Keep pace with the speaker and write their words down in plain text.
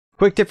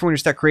Quick tip for when you're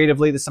stuck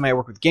creatively, this is something I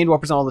work with game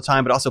developers on all the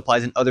time, but also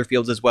applies in other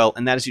fields as well,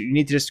 and that is you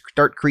need to just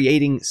start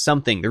creating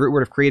something. The root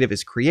word of creative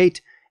is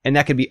create, and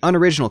that could be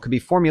unoriginal, could be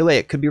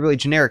formulaic, could be really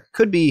generic,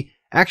 could be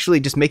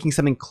actually just making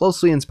something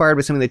closely inspired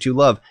by something that you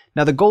love.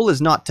 Now, the goal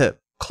is not to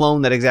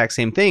clone that exact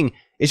same thing,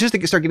 it's just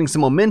to start getting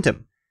some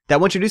momentum. That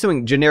once you do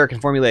something generic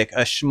and formulaic,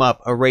 a shmup,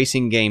 a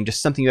racing game,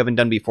 just something you haven't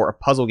done before, a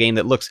puzzle game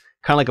that looks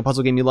kind of like a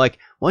puzzle game you like,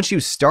 once you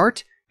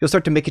start, you'll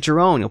start to make it your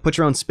own. You'll put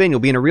your own spin. You'll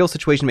be in a real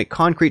situation to make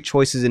concrete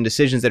choices and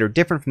decisions that are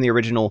different from the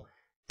original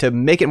to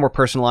make it more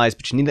personalized,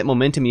 but you need that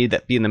momentum. You need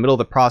that be in the middle of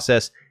the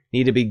process. You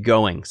need to be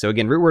going. So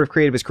again, root word of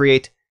creative is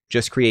create.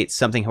 Just create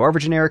something however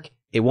generic.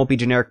 It won't be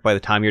generic by the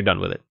time you're done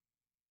with it.